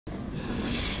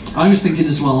I was thinking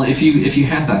as well, if you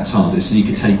had that TARDIS and you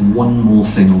could take one more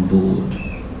thing on board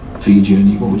for your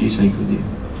journey, what would you take with you?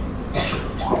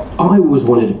 I always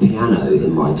wanted a piano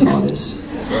in my TARDIS,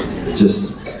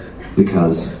 just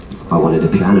because I wanted a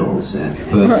piano on set.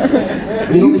 But I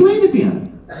mean, you play the piano?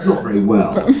 Not very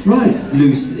well. Right.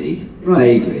 Loosely,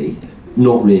 vaguely,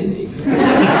 not really.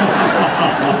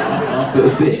 But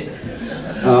a bit.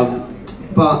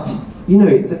 But, you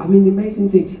know, I mean, the amazing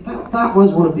thing, that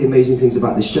was one of the amazing things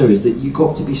about this show, is that you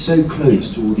got to be so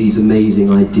close to all these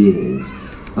amazing ideas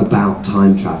about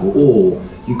time travel, or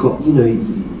you got, you know,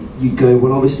 you go,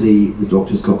 well, obviously the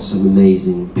Doctor's got some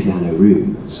amazing piano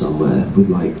room somewhere with,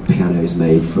 like, pianos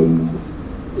made from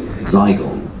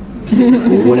Zygon,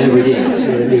 or whatever it is, you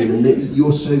know what I mean? And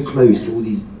you're so close to all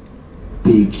these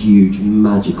big, huge,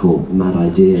 magical, mad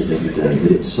ideas every day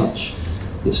that it's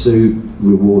so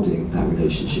rewarding, that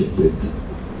relationship with,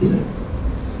 you know,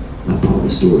 that part of the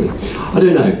story. I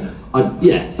don't know.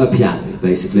 Yeah, a piano,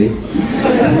 basically.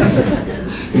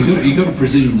 You've got to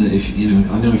presume that if, you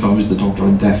know, I know if I was the Doctor,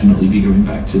 I'd definitely be going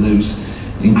back to those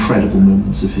incredible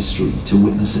moments of history to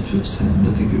witness it firsthand.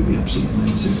 I think it would be absolutely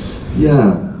amazing.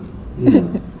 Yeah.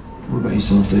 What about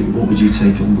yourself, David? What would you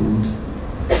take on board?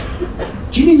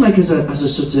 Do you mean like as a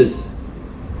sort of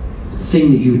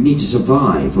thing that you would need to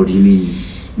survive, or do you mean?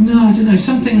 No, I don't know.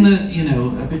 Something that, you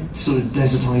know, a bit sort of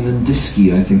desert island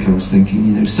disky. I think I was thinking.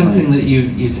 You know, something that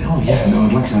you think, oh yeah, no,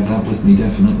 I'd like to have that with me,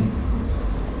 definitely.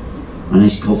 A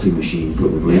nice coffee machine,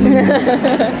 probably.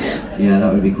 Yeah,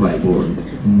 that would be quite important.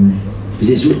 Because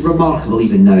it's remarkable,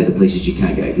 even now, the places you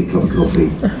can't get a good cup of coffee.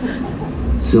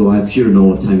 So I'm sure in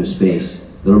all of time and space,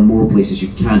 there are more places you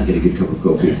can't get a good cup of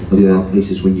coffee than there are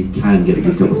places when you can get a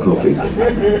good cup of coffee.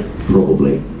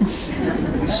 Probably.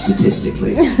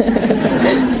 Statistically.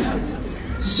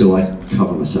 So I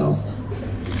cover myself.